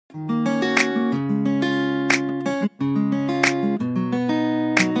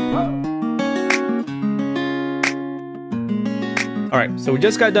All right, so we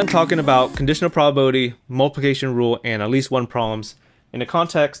just got done talking about conditional probability, multiplication rule, and at least one problems in the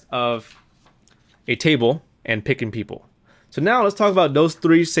context of a table and picking people. So now let's talk about those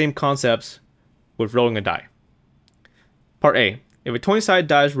three same concepts with rolling a die. Part A, if a 20-sided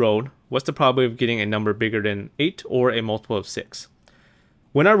die is rolled, what's the probability of getting a number bigger than 8 or a multiple of 6?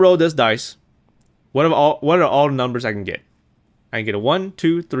 When I roll this dice, what are all the numbers I can get? I can get a 1,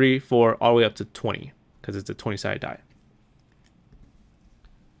 2, 3, 4, all the way up to 20, because it's a 20-sided die.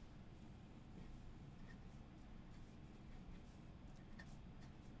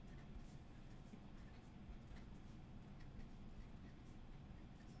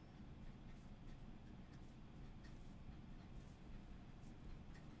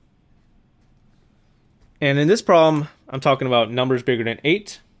 And in this problem, I'm talking about numbers bigger than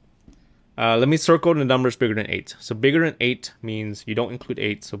 8. Let me circle the numbers bigger than 8. So bigger than 8 means you don't include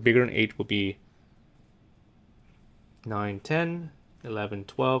 8. So bigger than 8 will be 9, 10, 11,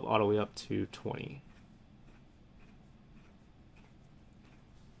 12, all the way up to 20.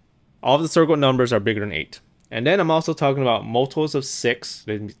 All of the circled numbers are bigger than 8. And then I'm also talking about multiples of 6.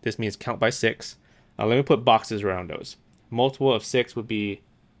 This means count by 6. Let me put boxes around those. Multiple of 6 would be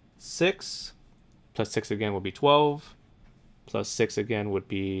 6. Plus 6 again would be 12. Plus 6 again would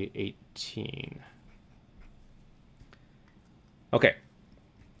be 18. Okay.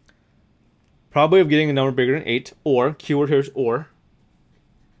 Probability of getting a number bigger than 8, or, keyword here is or.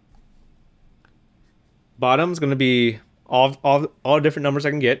 Bottom is going to be all different numbers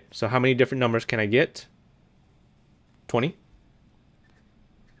I can get. So how many different numbers can I get? 20.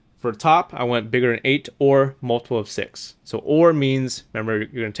 For the top, I went bigger than 8 or multiple of 6. So or means, remember,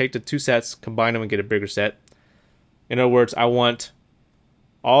 you're going to take the two sets, combine them, and get a bigger set. In other words, I want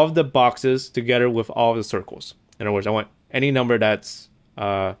all of the boxes together with all of the circles. In other words, I want any number that's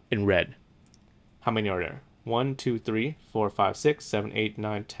in red. How many are there? 1, 2, 3, 4, 5, 6, 7, 8,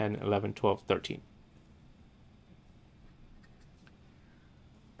 9, 10, 11, 12, 13.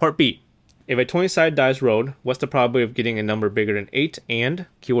 Part B. If a 20-sided die is rolled, what's the probability of getting a number bigger than 8 and,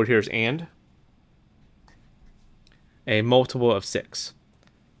 keyword here is and, a multiple of 6?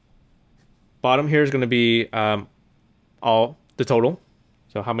 Bottom here is going to be all the total.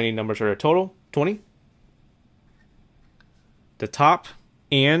 So how many numbers are there total? 20. The top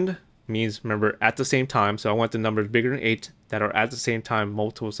and means, remember, at the same time. So I want the numbers bigger than 8 that are at the same time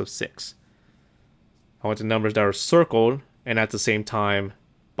multiples of 6. I want the numbers that are circled and at the same time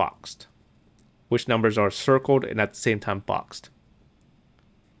boxed. Which numbers are circled and at the same time boxed?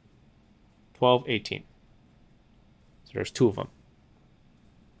 12, 18. So there's 2 of them.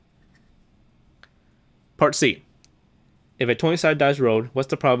 Part C. If a 20-sided die is rolled, what's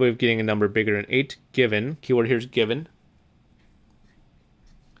the probability of getting a number bigger than 8 given, keyword here is given,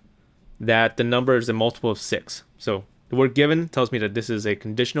 that the number is a multiple of 6? So the word given tells me that this is a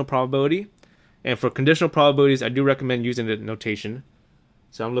conditional probability. And for conditional probabilities, I do recommend using the notation.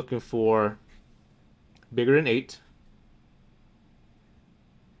 So I'm looking for bigger than 8,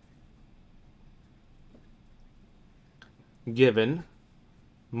 given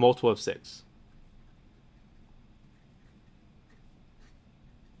multiple of 6.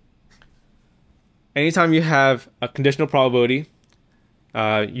 Anytime you have a conditional probability,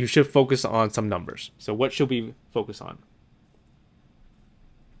 you should focus on some numbers. So what should we focus on?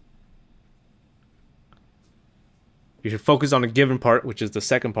 You should focus on the given part, which is the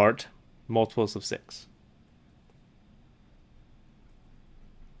second part, multiples of 6.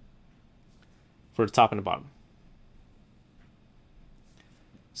 For the top and the bottom.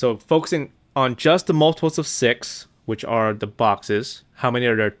 So focusing on just the multiples of 6, which are the boxes, how many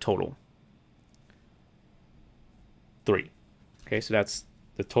are there total? 3. Okay, so that's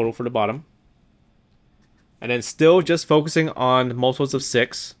the total for the bottom. And then still just focusing on multiples of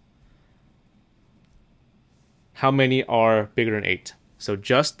 6, how many are bigger than 8? So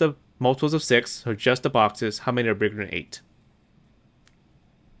just the multiples of 6, so just the boxes, how many are bigger than 8?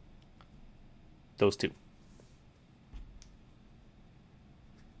 Those 2.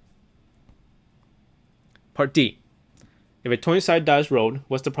 Part D. If a 20-sided die is rolled,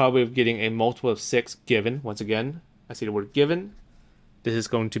 what's the probability of getting a multiple of 6 given? Once again, I see the word given. This is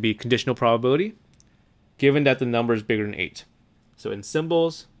going to be conditional probability, given that the number is bigger than 8. So in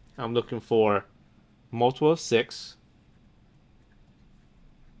symbols, I'm looking for multiple of 6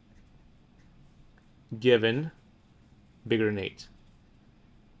 given bigger than 8.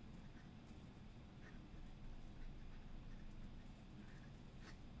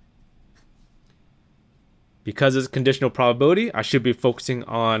 Because it's conditional probability, I should be focusing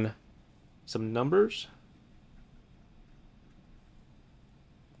on some numbers.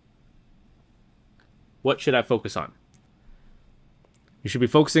 What should I focus on? You should be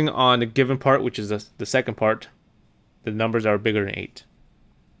focusing on the given part, which is the second part, the numbers that are bigger than 8.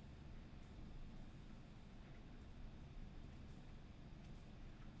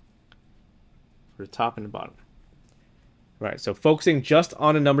 For the top and the bottom. Right, so focusing just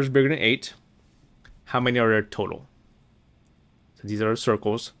on the numbers bigger than 8, how many are there total? So these are the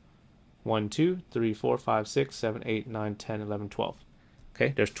circles. 1, 2, 3, 4, 5, 6, 7, 8, 9, 10, 11, 12.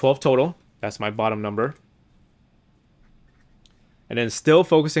 Okay, there's 12 total. That's my bottom number. And then still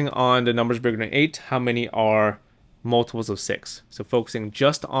focusing on the numbers bigger than 8, how many are multiples of 6? So focusing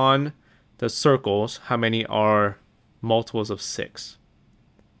just on the circles, how many are multiples of 6?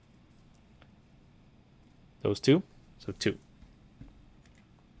 Those two? So 2.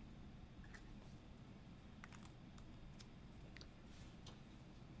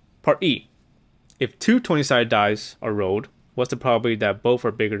 Part E. If 2 20-sided dice are rolled, what's the probability that both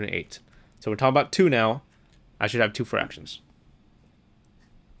are bigger than 8? So we're talking about 2 now. I should have 2 fractions.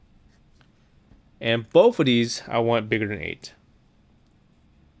 And both of these I want bigger than 8.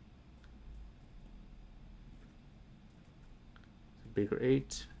 Bigger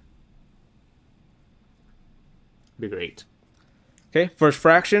 8. Bigger 8. Okay, first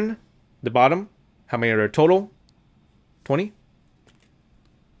fraction, the bottom. How many are there total? 20.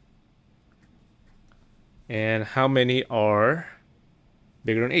 And how many are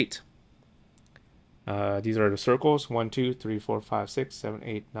bigger than 8? These are the circles. 1, 2, 3, 4, 5, 6, 7,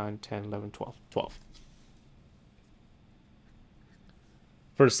 8, 9, 10, 11, 12. 12.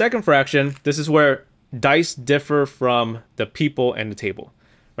 For the second fraction, this is where dice differ from the people and the table.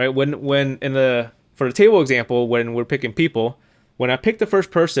 Right? For the table example, when we're picking people, when I pick the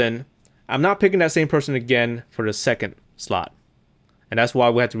first person, I'm not picking that same person again for the second slot. And that's why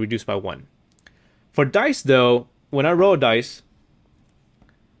we have to reduce by 1. For dice, though, when I roll a dice,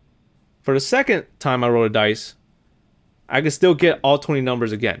 for the second time I roll a dice, I can still get all 20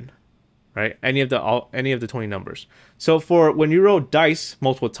 numbers again, right? Any of the 20 numbers. So for when you roll dice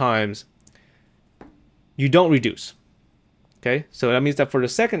multiple times, you don't reduce. Okay, so that means that for the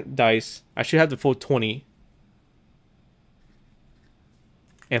second dice, I should have the full 20.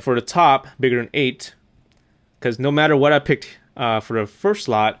 And for the top, bigger than 8, because no matter what I picked for the first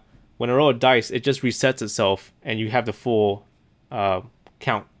slot, when I roll a dice, it just resets itself, and you have the full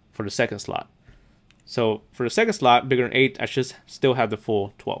count for the second slot. So for the second slot, bigger than 8, I should still have the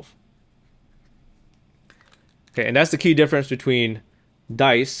full 12. Okay, and that's the key difference between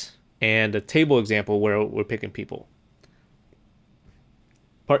dice and the table example where we're picking people.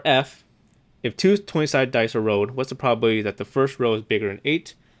 Part F, if 2 20-sided dice are rolled, what's the probability that the first row is bigger than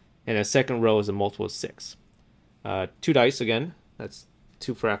 8 and the second row is a multiple of 6? 2 dice again, that's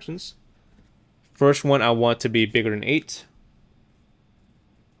 2 fractions. First one I want to be bigger than 8.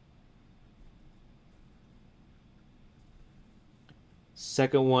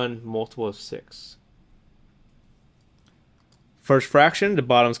 Second one, multiple of 6. First fraction, the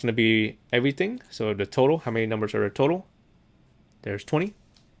bottom is going to be everything. So the total, how many numbers are there total? There's 20.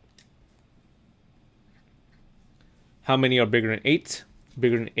 How many are bigger than 8?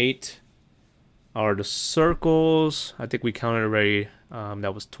 Bigger than 8 are the circles. I think we counted already.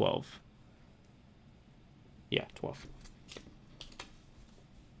 That was 12. Yeah, 12.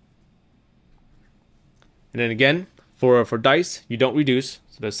 And then again, for dice, you don't reduce.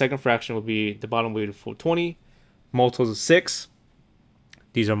 So the second fraction will be, the bottom will be the full 20. Multiples of 6.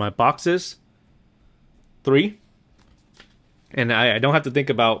 These are my boxes. 3. And I don't have to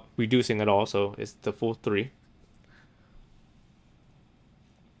think about reducing at all, so it's the full 3.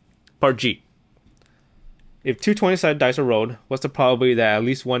 Part G. If 2 20-sided dice are rolled, what's the probability that at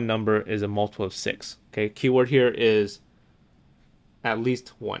least one number is a multiple of 6? Okay, keyword here is at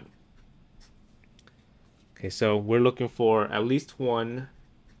least 1. Okay, so we're looking for at least 1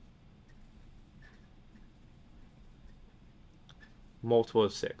 multiple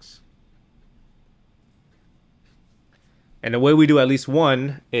of 6. And the way we do at least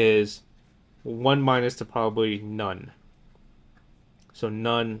 1 is 1 minus the probability none. So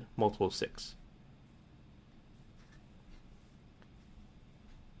none multiple of 6.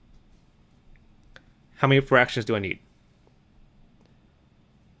 How many fractions do I need?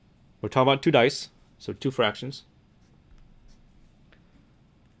 We're talking about 2 dice, so 2 fractions.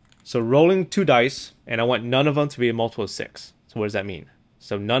 So rolling 2 dice, and I want none of them to be a multiple of 6. So what does that mean?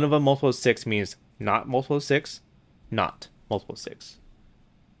 So none of them multiple of 6 means not multiple of 6, not multiple of 6.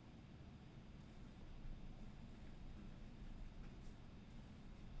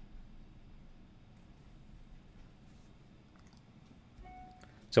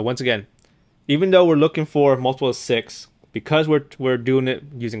 So once again, even though we're looking for multiple of 6, because we're doing it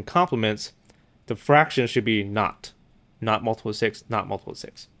using complements, the fraction should be not. not multiple of 6, not multiple of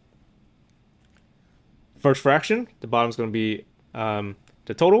 6. First fraction, the bottom is going to be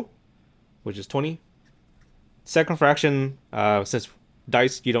the total, which is 20. Second fraction, since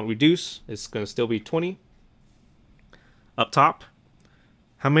dice you don't reduce, it's going to still be 20. Up top,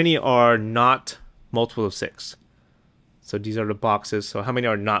 how many are not multiple of 6? So these are the boxes. So how many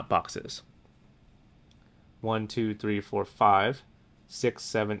are not boxes? 1, 2, 3, 4, 5, 6,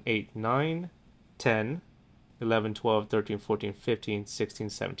 7, 8, 9, 10, 11, 12, 13, 14, 15, 16,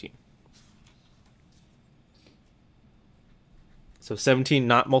 17. So 17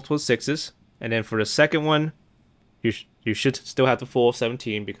 not multiple of 6s. And then for the second one, you should still have the full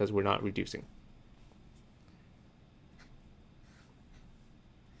 17 because we're not reducing.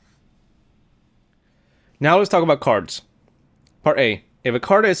 Now let's talk about cards. Part A. If a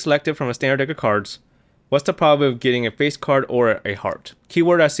card is selected from a standard deck of cards, what's the probability of getting a face card or a heart?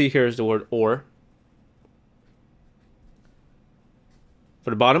 Keyword I see here is the word or.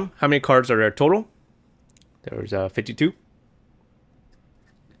 For the bottom, how many cards are there total? There's 52.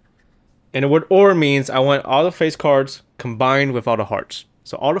 And the word or means I want all the face cards combined with all the hearts.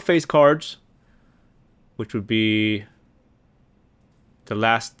 So all the face cards, which would be the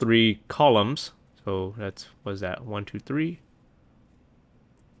last 3 columns. So that's, what is that? 1, 2, 3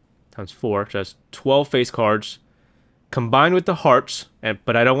 times 4. So that's 12 face cards combined with the hearts.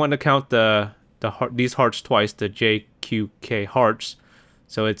 But I don't want to count these hearts twice, the J, Q, K hearts.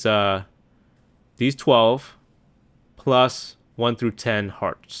 So it's these 12 plus 1 through 10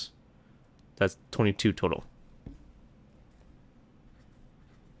 hearts. That's 22 total.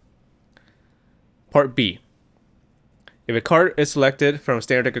 Part B. If a card is selected from a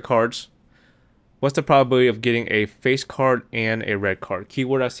standard deck of cards, what's the probability of getting a face card and a red card?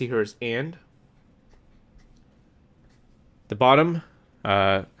 Keyword I see here is and. The bottom,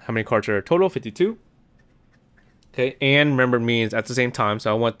 how many cards are total? 52. Okay, and remember means at the same time. So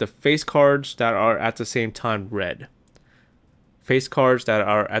I want the face cards that are at the same time red. Face cards that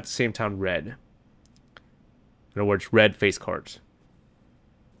are at the same time red. In other words, red face cards.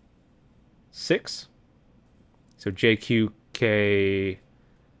 6. So JQK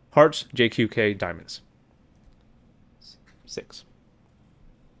hearts, JQK diamonds. 6.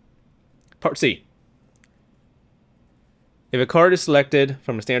 Part C. If a card is selected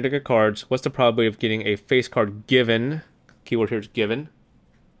from a standard deck of cards, what's the probability of getting a face card given, keyword here is given,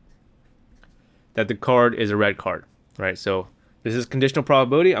 that the card is a red card, right? So this is conditional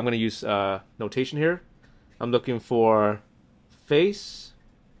probability. I'm going to use notation here. I'm looking for face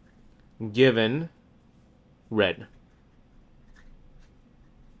given red.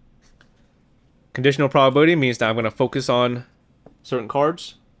 Conditional probability means that I'm going to focus on certain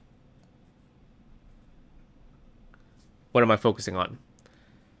cards. What am I focusing on?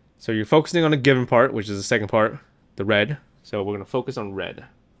 So you're focusing on the given part, which is the second part, the red. So we're going to focus on red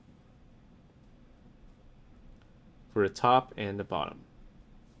for the top and the bottom.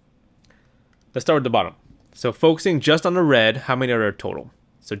 Let's start with the bottom. So focusing just on the red, how many are there total?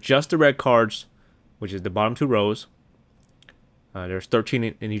 So just the red cards, which is the bottom 2 rows. There's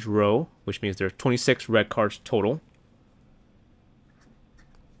 13 in each row, which means there's 26 red cards total.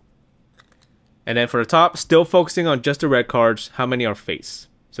 And then for the top, still focusing on just the red cards, how many are face?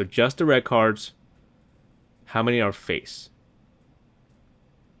 So just the red cards, how many are face?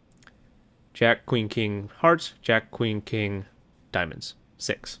 Jack, Queen, King, hearts. Jack, Queen, King, diamonds.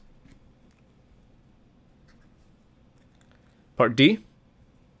 6. Part D.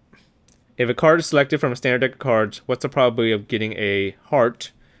 If a card is selected from a standard deck of cards, what's the probability of getting a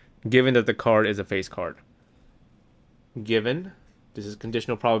heart, given that the card is a face card? Given, this is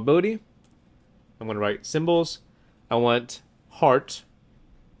conditional probability. I'm going to write symbols. I want heart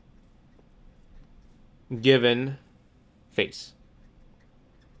given face.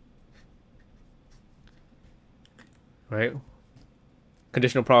 Right?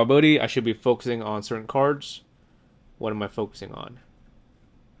 Conditional probability, I should be focusing on certain cards. What am I focusing on?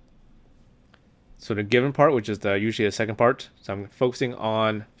 So the given part, which is usually the second part. So I'm focusing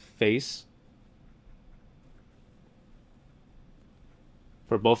on face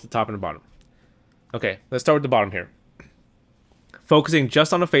for both the top and the bottom. Okay, let's start with the bottom here. Focusing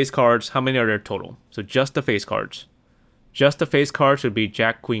just on the face cards, how many are there total? So just the face cards. Just the face cards would be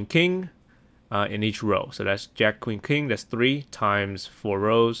Jack, Queen, King in each row. So that's Jack, Queen, King. That's 3 times 4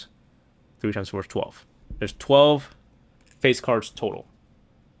 rows. 3 times 4 is 12. There's 12 face cards total.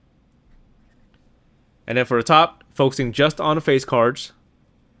 And then for the top, focusing just on the face cards,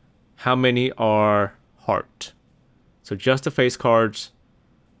 how many are heart? So just the face cards,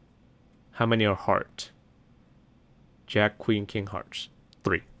 how many are heart? Jack, Queen, King, hearts.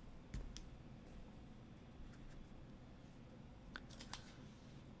 3.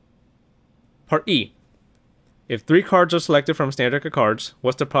 Part E. If 3 cards are selected from a standard deck of cards,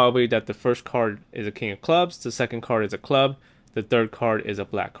 what's the probability that the first card is a king of clubs, the second card is a club, the third card is a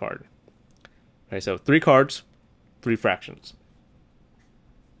black card? Okay, so 3 cards, 3 fractions.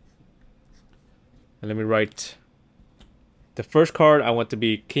 And let me write the first card I want to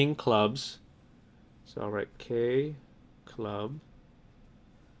be king clubs. So I'll write K club.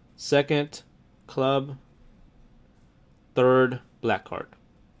 Second club. Third black card.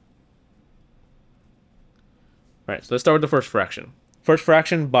 All right, so let's start with the first fraction. First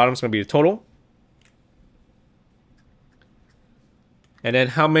fraction, bottom's going to be the total. And then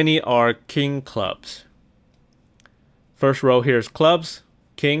how many are king clubs? First row here is clubs,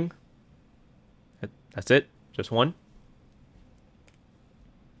 king. That's it, just 1.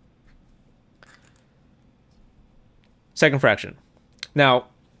 Second fraction. Now,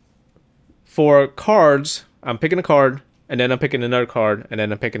 for cards, I'm picking a card, and then I'm picking another card, and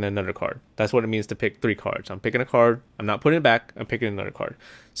then I'm picking another card. That's what it means to pick 3 cards. I'm picking a card, I'm not putting it back, I'm picking another card.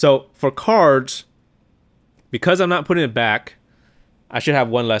 So for cards, because I'm not putting it back, I should have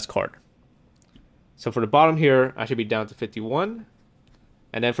 1 less card. So for the bottom here, I should be down to 51.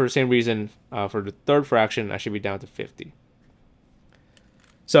 And then for the same reason, for the third fraction, I should be down to 50.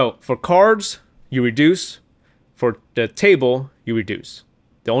 So for cards, you reduce. For the table, you reduce.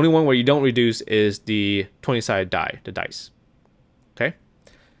 The only one where you don't reduce is the 20-sided die, the dice. Okay?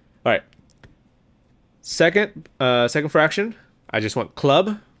 All right. Second fraction, I just want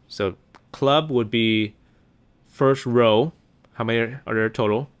club. So club would be first row. How many are there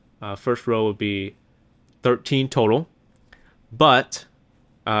total? First row would be 13 total. But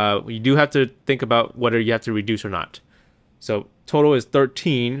you do have to think about whether you have to reduce or not. So total is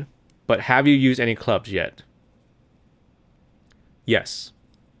 13, but have you used any clubs yet? Yes.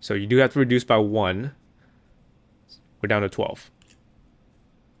 So you do have to reduce by 1. We're down to 12.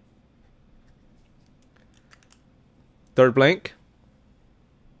 Third blank.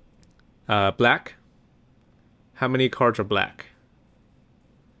 Black. How many cards are black?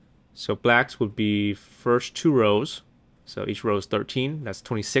 So blacks would be first 2 rows. So each row is 13. That's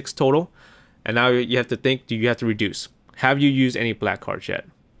 26 total. And now you have to think, do you have to reduce? Have you used any black cards yet?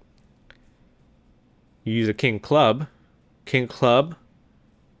 You use a king club. King club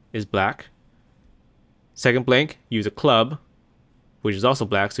is black. Second blank, use a club, which is also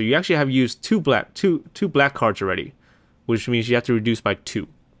black. So you actually have used two black cards already, which means you have to reduce by 2.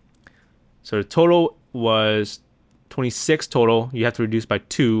 So the total was 26 total. You have to reduce by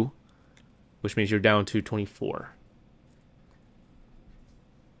 2, which means you're down to 24.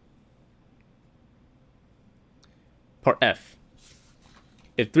 Part F.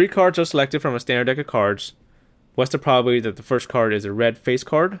 If 3 cards are selected from a standard deck of cards, what's the probability that the first card is a red face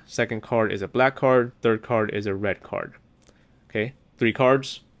card, second card is a black card, third card is a red card? Okay, 3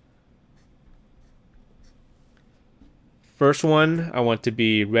 cards. First one, I want to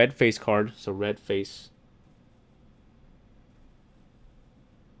be red face card, so red face.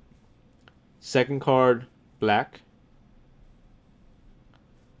 Second card, black.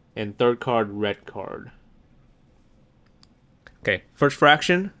 And third card, red card. Okay, first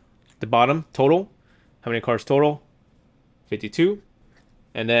fraction, the bottom, total. How many cards total? 52.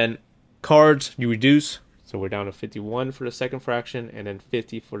 And then cards, you reduce. So we're down to 51 for the second fraction, and then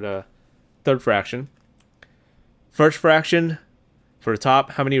 50 for the third fraction. First fraction, for the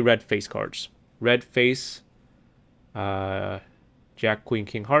top, how many red face cards? Red face, Jack, Queen,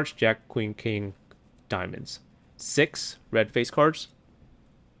 King hearts, Jack, Queen, King diamonds. 6 red face cards.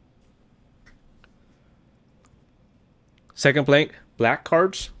 Second blank, black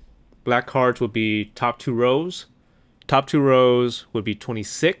cards. Black cards would be top 2 rows. Top 2 rows would be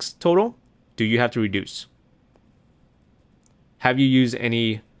 26 total. Do you have to reduce? Have you used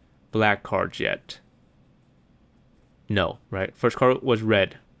any black cards yet? No, right? First card was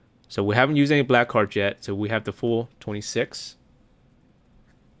red. So we haven't used any black cards yet. So we have the full 26.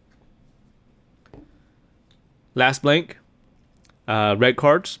 Last blank, red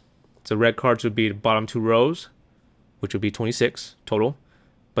cards. So red cards would be the bottom 2 rows, which would be 26 total.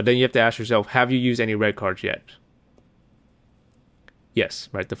 But then you have to ask yourself, have you used any red cards yet? Yes,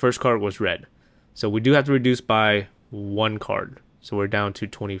 right? The first card was red. So we do have to reduce by 1 card. So we're down to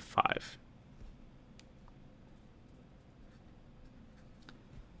 25.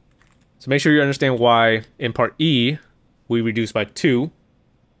 So make sure you understand why in part E, we reduced by 2.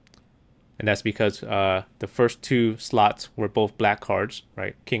 And that's because the first 2 slots were both black cards,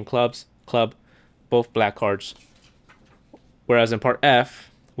 right? King clubs, club, both black cards. Whereas in part F,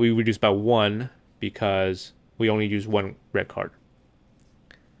 we reduced by 1 because we only use 1 red card.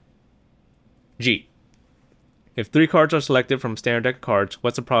 G. if 3 cards are selected from standard deck of cards,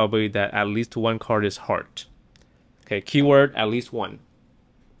 what's the probability that at least 1 card is heart? Okay, keyword at least 1.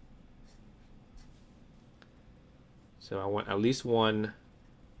 So I want at least 1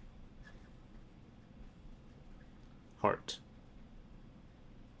 heart.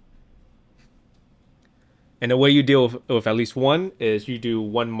 And the way you deal with at least 1 is you do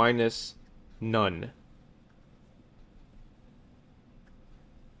 1 minus none.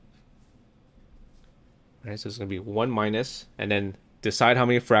 All right, so it's going to be 1 minus, and then decide how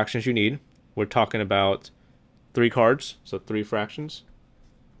many fractions you need. We're talking about 3 cards, so 3 fractions.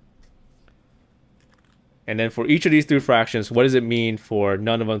 And then for each of these 3 fractions, what does it mean for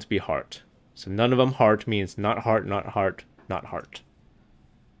none of them to be heart? So none of them heart means not heart, not heart, not heart.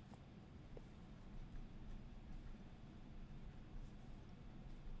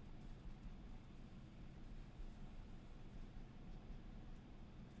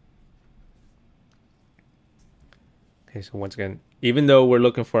 Okay, so once again, even though we're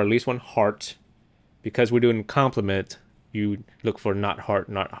looking for at least 1 heart, because we're doing complement, you look for not heart,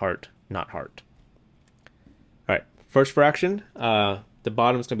 not heart, not heart. All right, first fraction, the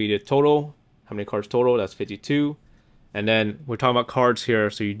bottom is going to be the total. How many cards total? That's 52. And then we're talking about cards here,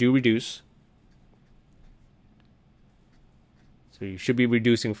 so you do reduce. So you should be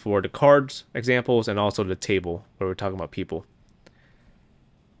reducing for the cards examples and also the table where we're talking about people.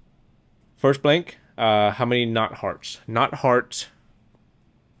 First blank, how many not hearts? Not heart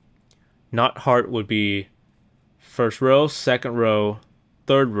would be first row, second row,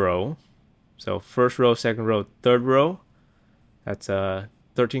 third row. So first row, second row, third row. That's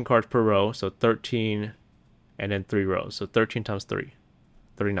 13 cards per row, so 13 and then 3 rows. So 13 times 3,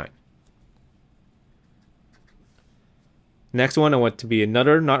 39. Next one, I want to be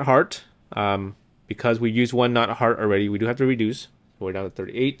another not heart. Because we used 1 not heart already, we do have to reduce. So we're down to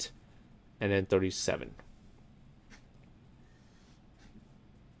 38 and then 37.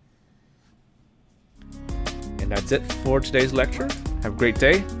 And that's it for today's lecture. Have a great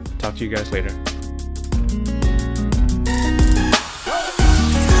day. Talk to you guys later.